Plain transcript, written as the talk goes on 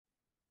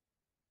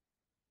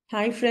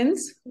Hi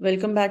friends,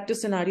 welcome back to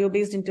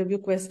scenario-based interview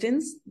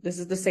questions. This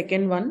is the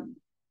second one.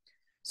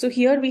 So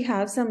here we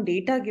have some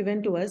data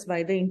given to us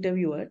by the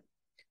interviewer,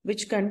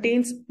 which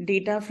contains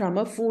data from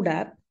a food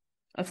app.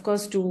 Of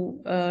course,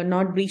 to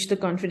not breach the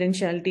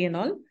confidentiality and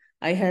all,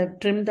 I have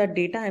trimmed that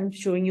data. I'm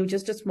showing you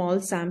just a small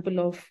sample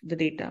of the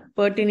data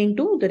pertaining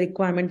to the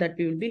requirement that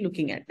we will be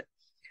looking at.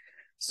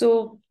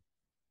 So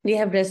we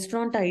have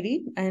restaurant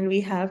ID and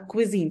we have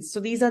cuisines. So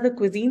these are the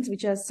cuisines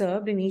which are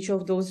served in each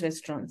of those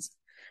restaurants.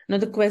 Now,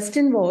 the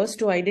question was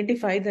to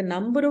identify the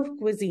number of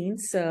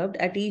cuisines served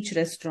at each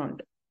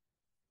restaurant.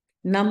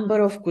 Number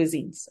of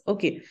cuisines.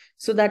 Okay,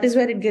 so that is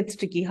where it gets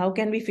tricky. How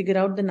can we figure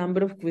out the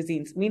number of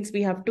cuisines? Means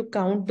we have to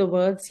count the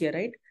words here,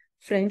 right?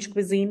 French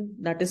cuisine,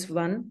 that is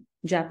one.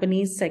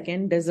 Japanese,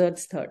 second.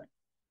 Desserts, third.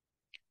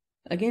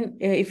 Again,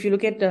 if you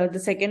look at the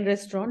second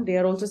restaurant, they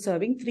are also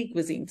serving 3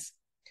 cuisines.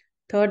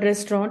 Third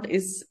restaurant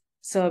is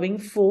serving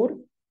 4,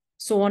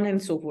 so on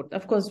and so forth.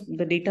 Of course,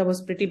 the data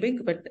was pretty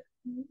big, but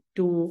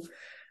to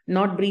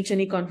not breach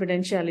any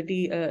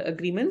confidentiality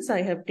agreements,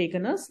 I have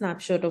taken a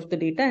snapshot of the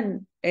data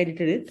and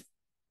edited it.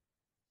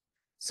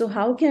 So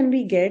how can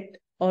we get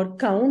or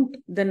count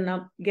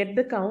get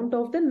the count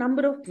of the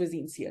number of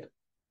cuisines here?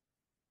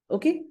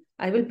 Okay,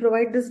 I will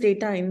provide this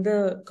data in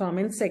the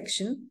comment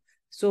section.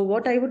 So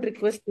what I would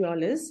request you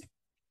all is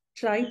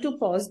try to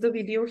pause the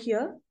video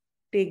here,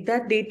 take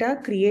that data,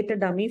 create a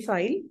dummy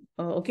file.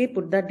 Okay,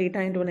 put that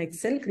data into an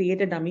Excel,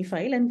 create a dummy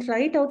file and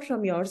try it out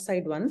from your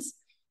side once.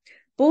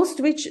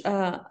 Post which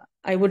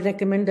I would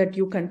recommend that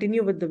you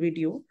continue with the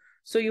video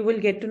so you will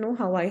get to know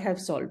how I have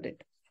solved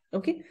it.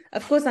 Okay,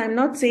 of course, I'm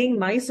not saying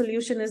my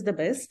solution is the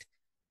best.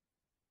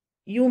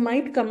 You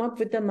might come up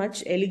with a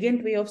much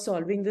elegant way of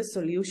solving this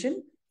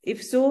solution.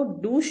 If so,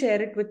 do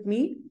share it with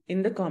me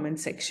in the comment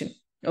section.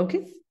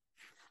 Okay.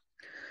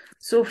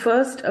 So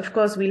first, of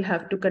course, we'll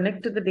have to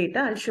connect to the data.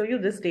 I'll show you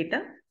this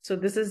data. So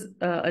this is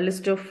a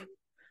list of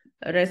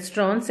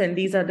restaurants and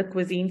these are the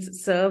cuisines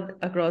served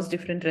across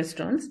different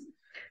restaurants.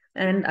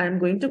 And I'm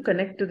going to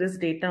connect to this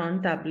data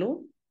on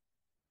Tableau.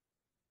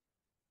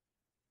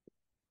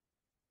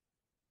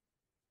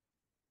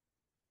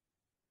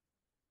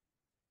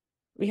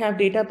 We have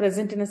data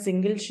present in a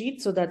single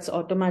sheet, so that's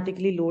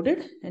automatically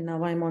loaded. And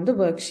now I'm on the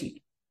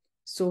worksheet.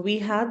 So we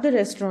have the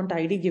restaurant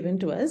ID given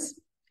to us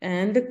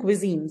and the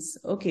cuisines.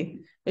 Okay,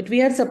 but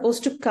we are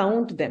supposed to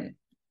count them.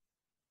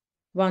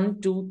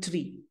 1, 2,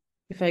 3.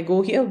 If I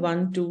go here,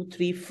 1, 2,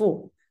 3,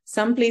 4.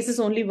 Some places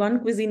only one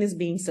cuisine is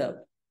being served.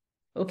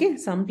 Okay,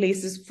 some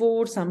places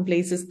 4, some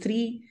places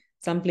 3,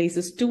 some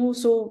places 2.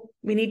 So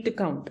we need to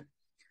count.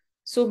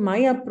 So my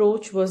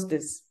approach was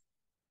this.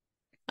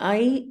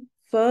 I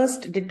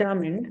first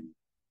determined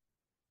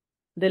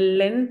the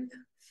length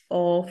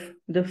of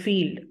the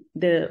field,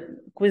 the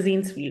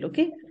cuisines field.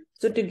 Okay,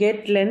 so to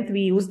get length,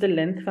 we use the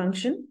length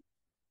function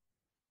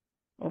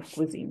of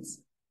cuisines.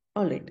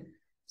 All right,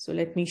 so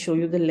let me show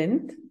you the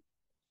length.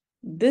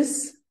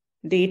 This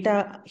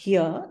data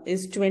here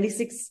is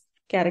 26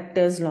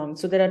 characters long.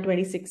 So there are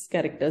 26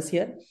 characters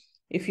here.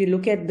 If you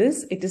look at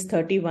this, it is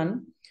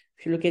 31.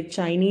 If you look at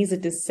Chinese,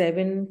 it is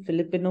 7,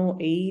 Filipino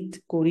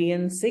 8,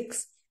 Korean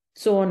 6,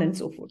 so on and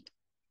so forth.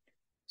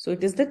 So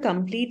it is the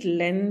complete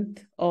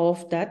length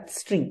of that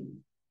string.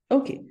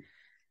 Okay.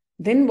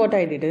 Then what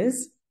I did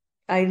is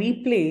I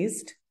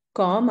replaced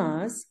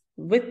commas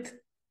with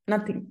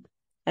nothing.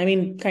 I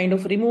mean, kind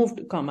of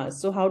removed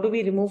commas. So how do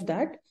we remove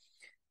that?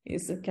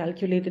 Is a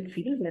calculated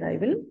field where I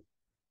will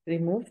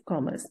remove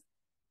commas.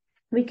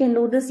 We can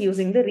do this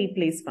using the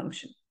replace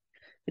function.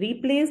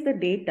 Replace the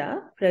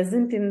data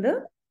present in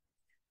the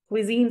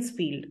cuisines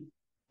field.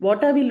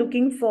 What are we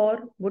looking for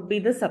would be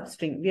the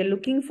substring. We are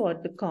looking for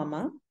the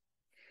comma.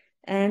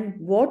 And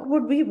what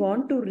would we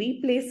want to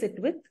replace it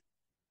with?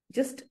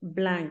 Just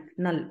blank,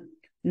 null.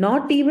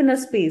 Not even a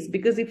space,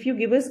 because if you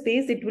give a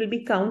space, it will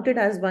be counted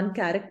as one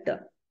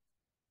character.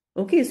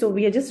 Okay, so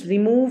we are just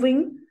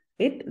removing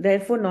it,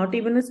 therefore not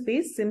even a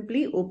space,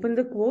 simply open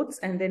the quotes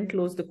and then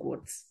close the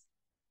quotes.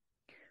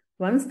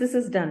 Once this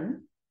is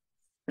done,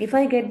 if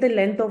I get the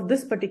length of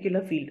this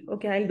particular field,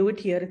 okay, I'll do it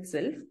here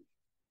itself.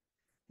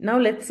 Now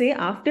let's say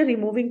after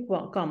removing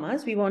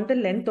commas, we want the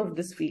length of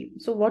this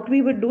field. So what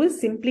we would do is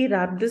simply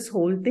wrap this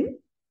whole thing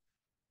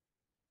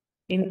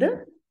in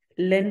the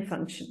len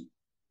function.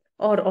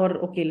 Or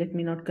okay, let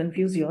me not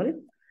confuse you all.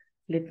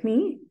 Let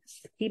me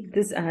keep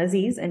this as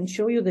is and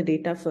show you the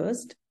data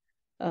first.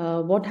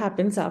 What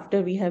happens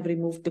after we have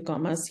removed the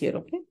commas here,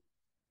 okay?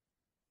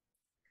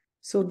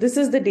 So this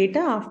is the data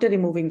after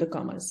removing the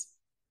commas.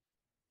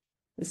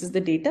 This is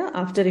the data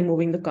after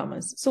removing the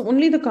commas. So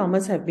only the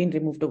commas have been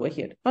removed over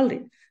here. All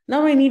right.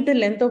 Now I need the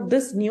length of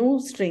this new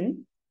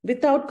string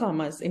without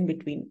commas in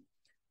between.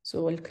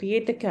 So I'll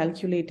create a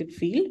calculated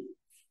field.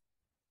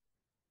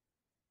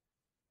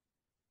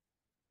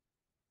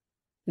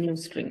 New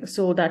string.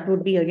 So that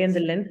would be again the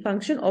length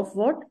function of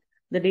what?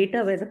 The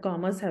data where the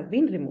commas have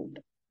been removed.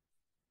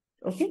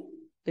 Okay.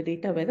 The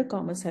data where the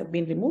commas have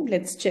been removed.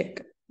 Let's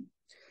check.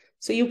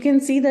 So you can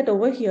see that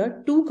over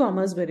here, 2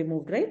 commas were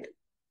removed, right?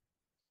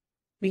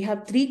 We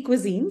have 3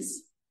 cuisines.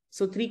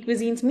 So 3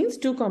 cuisines means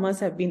 2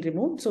 commas have been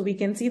removed. So we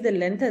can see the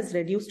length has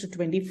reduced to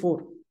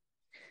 24.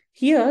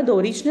 Here, the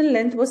original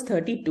length was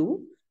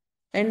 32.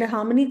 And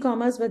how many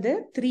commas were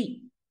there?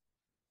 3.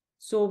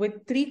 So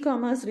with 3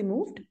 commas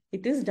removed,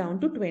 it is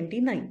down to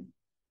 29.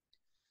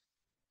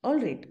 All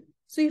right.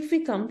 So if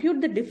we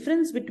compute the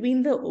difference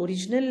between the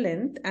original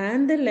length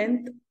and the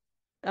length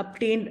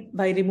obtained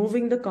by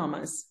removing the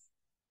commas,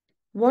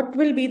 what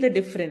will be the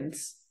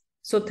difference?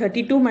 So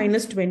 32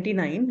 minus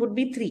 29 would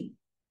be 3.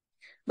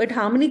 But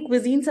how many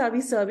cuisines are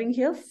we serving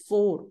here?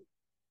 4.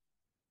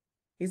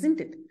 Isn't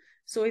it?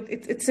 So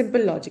it's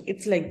simple logic.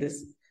 It's like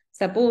this.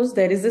 Suppose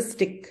there is a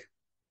stick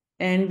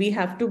and we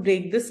have to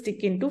break the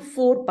stick into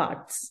 4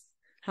 parts.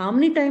 How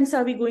many times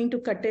are we going to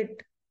cut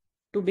it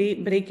to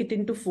break it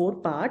into 4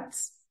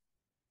 parts?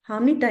 How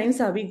many times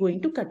are we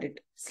going to cut it?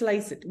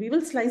 Slice it. We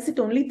will slice it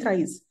only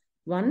thrice.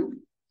 1,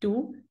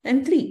 2,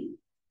 and 3.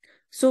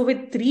 So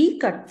with 3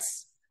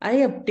 cuts, I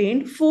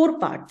obtained 4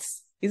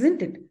 parts.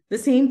 Isn't it? The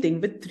same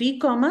thing. With 3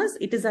 commas,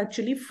 it is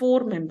actually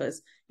 4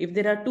 members. If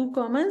there are 2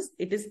 commas,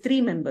 it is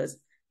 3 members.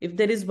 If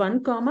there is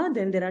 1 comma,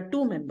 then there are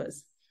 2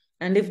 members.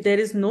 And if there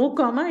is no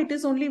comma, it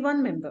is only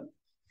 1 member.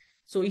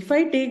 So if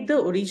I take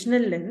the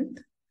original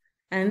length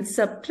and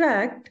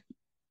subtract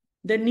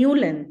the new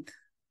length,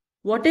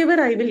 whatever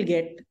I will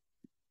get,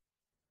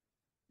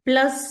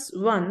 plus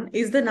 1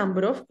 is the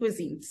number of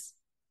cuisines.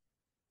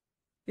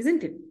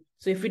 Isn't it?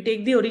 So if we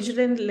take the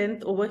original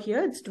length over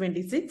here, it's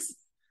 26.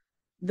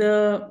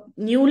 The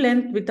new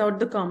length without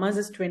the commas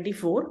is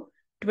 24.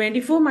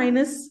 26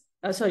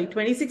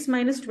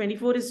 minus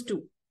 24 is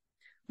 2.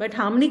 But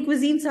how many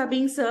cuisines are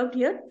being served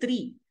here?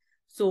 3.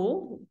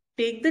 So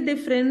take the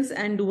difference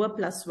and do a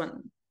plus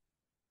 1.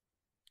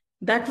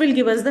 That will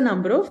give us the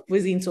number of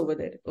cuisines over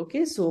there.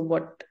 Okay, so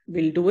what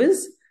we'll do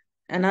is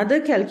another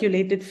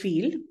calculated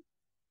field.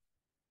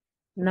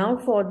 Now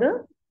for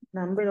the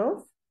number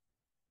of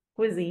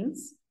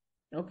cuisines,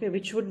 okay,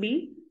 which would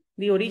be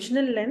the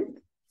original length,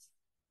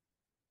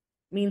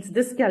 means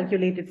this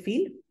calculated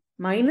field,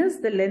 minus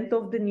the length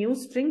of the new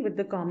string with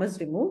the commas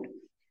removed.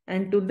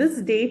 And to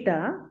this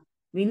data,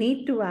 we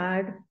need to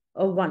add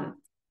a 1.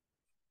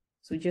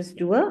 So just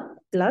do a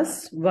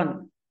plus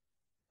 1.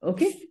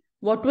 Okay.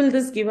 What will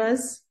this give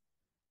us?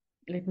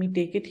 Let me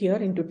take it here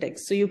into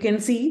text. So you can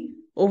see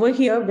over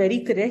here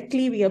very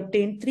correctly, we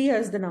obtained 3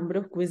 as the number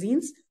of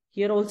cuisines.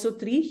 Here also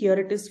 3. Here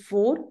it is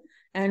 4.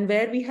 And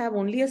where we have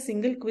only a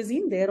single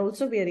cuisine, there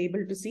also we are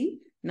able to see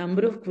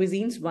number of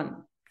cuisines 1.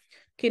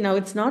 Okay, now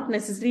it's not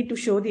necessary to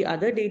show the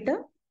other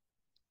data.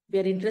 We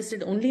are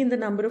interested only in the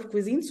number of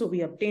cuisines, so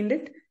we obtained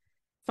it.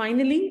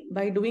 Finally,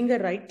 by doing a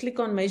right click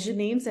on measure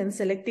names and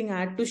selecting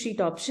add to sheet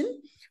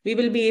option, we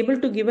will be able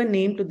to give a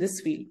name to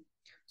this field.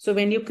 So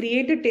when you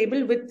create a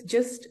table with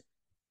just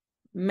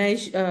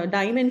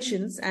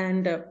dimensions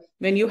and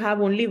when you have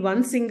only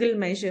one single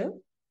measure,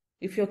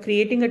 if you're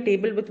creating a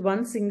table with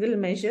one single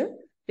measure,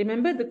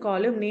 remember the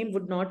column name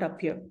would not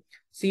appear.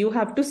 So you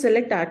have to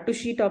select add to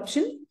sheet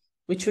option,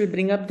 which will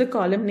bring up the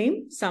column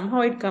name.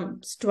 Somehow it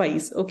comes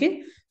twice.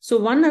 Okay. So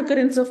one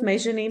occurrence of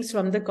measure names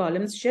from the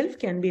columns shelf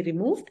can be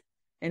removed.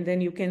 And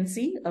then you can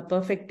see a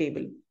perfect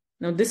table.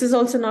 Now, this is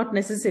also not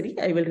necessary.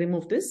 I will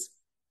remove this.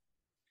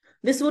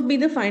 This would be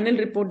the final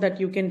report that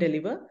you can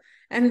deliver.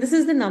 And this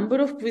is the number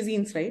of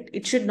cuisines, right?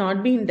 It should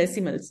not be in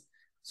decimals.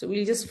 So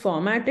we'll just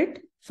format it.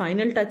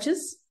 Final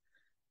touches.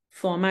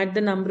 Format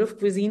the number of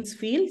cuisines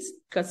fields.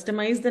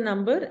 Customize the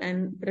number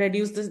and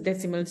reduce the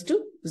decimals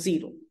to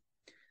 0.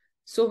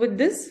 So with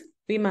this,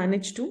 we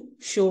managed to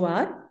show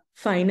our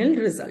final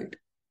result.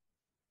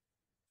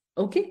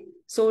 Okay.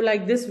 So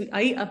like this,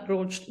 I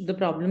approached the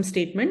problem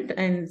statement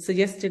and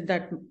suggested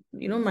that,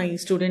 my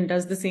student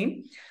does the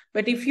same.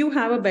 But if you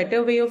have a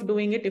better way of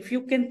doing it, if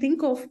you can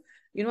think of,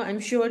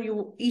 I'm sure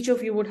each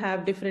of you would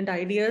have different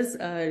ideas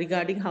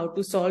regarding how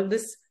to solve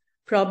this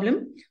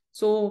problem.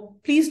 So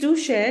please do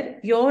share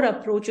your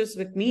approaches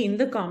with me in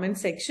the comment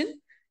section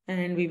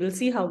and we will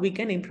see how we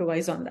can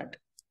improvise on that.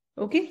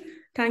 Okay.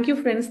 Thank you,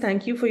 friends.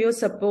 Thank you for your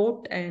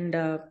support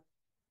and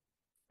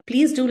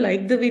please do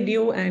like the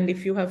video, and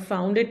if you have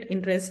found it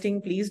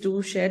interesting, please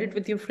do share it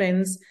with your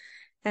friends.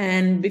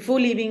 And before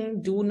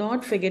leaving, do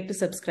not forget to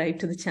subscribe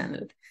to the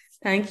channel.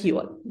 Thank you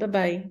all.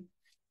 Bye-bye.